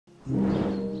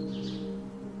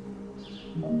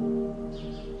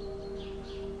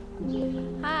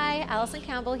Hi, Allison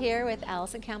Campbell here with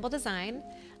Allison Campbell Design.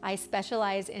 I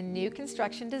specialize in new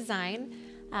construction design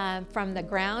from the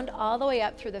ground all the way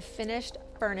up through the finished,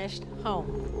 furnished home.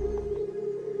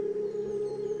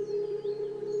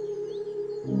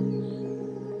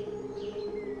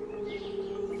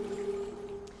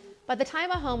 By the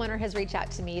time a homeowner has reached out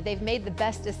to me, they've made the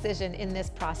best decision in this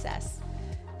process.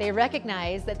 They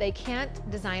recognize that they can't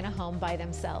design a home by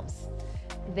themselves.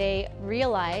 They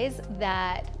realize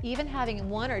that even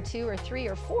having one or two or three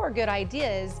or four good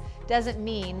ideas doesn't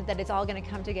mean that it's all going to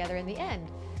come together in the end.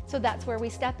 So that's where we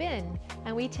step in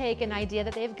and we take an idea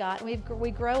that they've got and we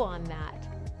grow on that.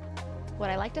 What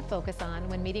I like to focus on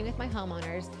when meeting with my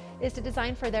homeowners is to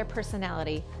design for their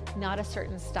personality, not a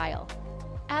certain style.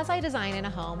 As I design in a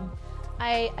home,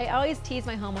 I always tease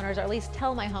my homeowners, or at least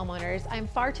tell my homeowners, I'm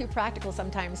far too practical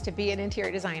sometimes to be an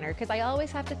interior designer because I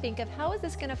always have to think of how is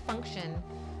this going to function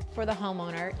for the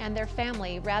homeowner and their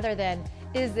family rather than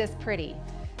is this pretty.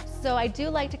 So I do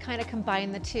like to kind of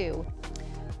combine the two.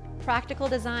 Practical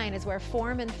design is where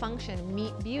form and function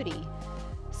meet beauty.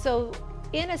 So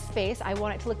in a space, I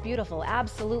want it to look beautiful,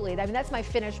 absolutely. I mean, that's my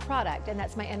finished product and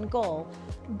that's my end goal.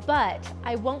 But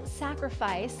I won't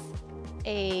sacrifice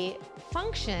a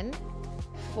function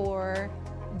for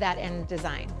that end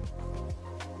design.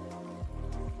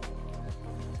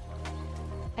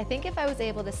 I think if I was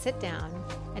able to sit down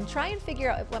and try and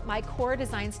figure out what my core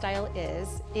design style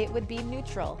is, it would be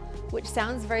neutral, which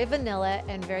sounds very vanilla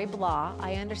and very blah,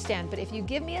 I understand. But if you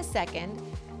give me a second,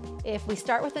 if we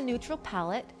start with a neutral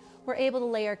palette, we're able to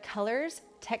layer colors,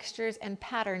 textures, and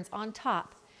patterns on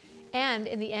top. And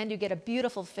in the end, you get a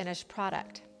beautiful finished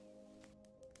product.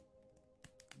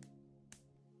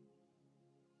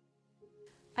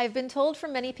 I've been told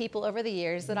from many people over the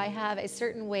years that I have a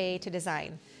certain way to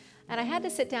design. And I had to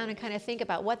sit down and kind of think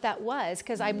about what that was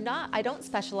because I don't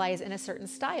specialize in a certain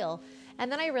style. And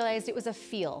then I realized it was a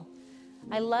feel.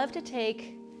 I love to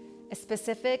take a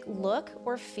specific look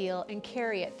or feel and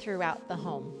carry it throughout the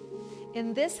home.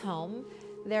 In this home,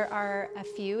 there are a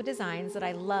few designs that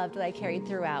I loved that I carried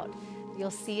throughout.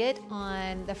 You'll see it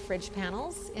on the fridge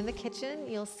panels in the kitchen.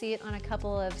 You'll see it on a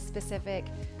couple of specific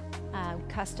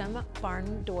custom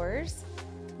barn doors.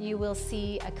 You will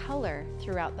see a color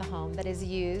throughout the home that is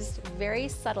used very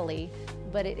subtly,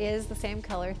 but it is the same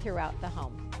color throughout the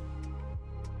home.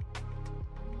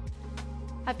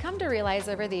 I've come to realize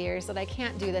over the years that I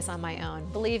can't do this on my own.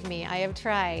 Believe me, I have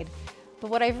tried. But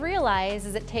what I've realized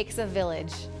is it takes a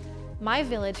village. My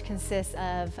village consists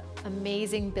of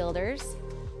amazing builders,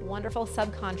 wonderful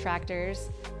subcontractors,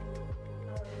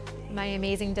 my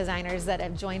amazing designers that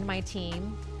have joined my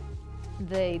team,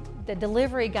 the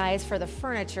delivery guys for the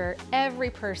furniture,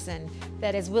 every person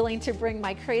that is willing to bring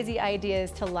my crazy ideas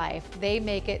to life. They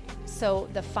make it so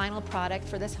the final product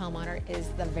for this homeowner is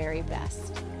the very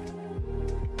best.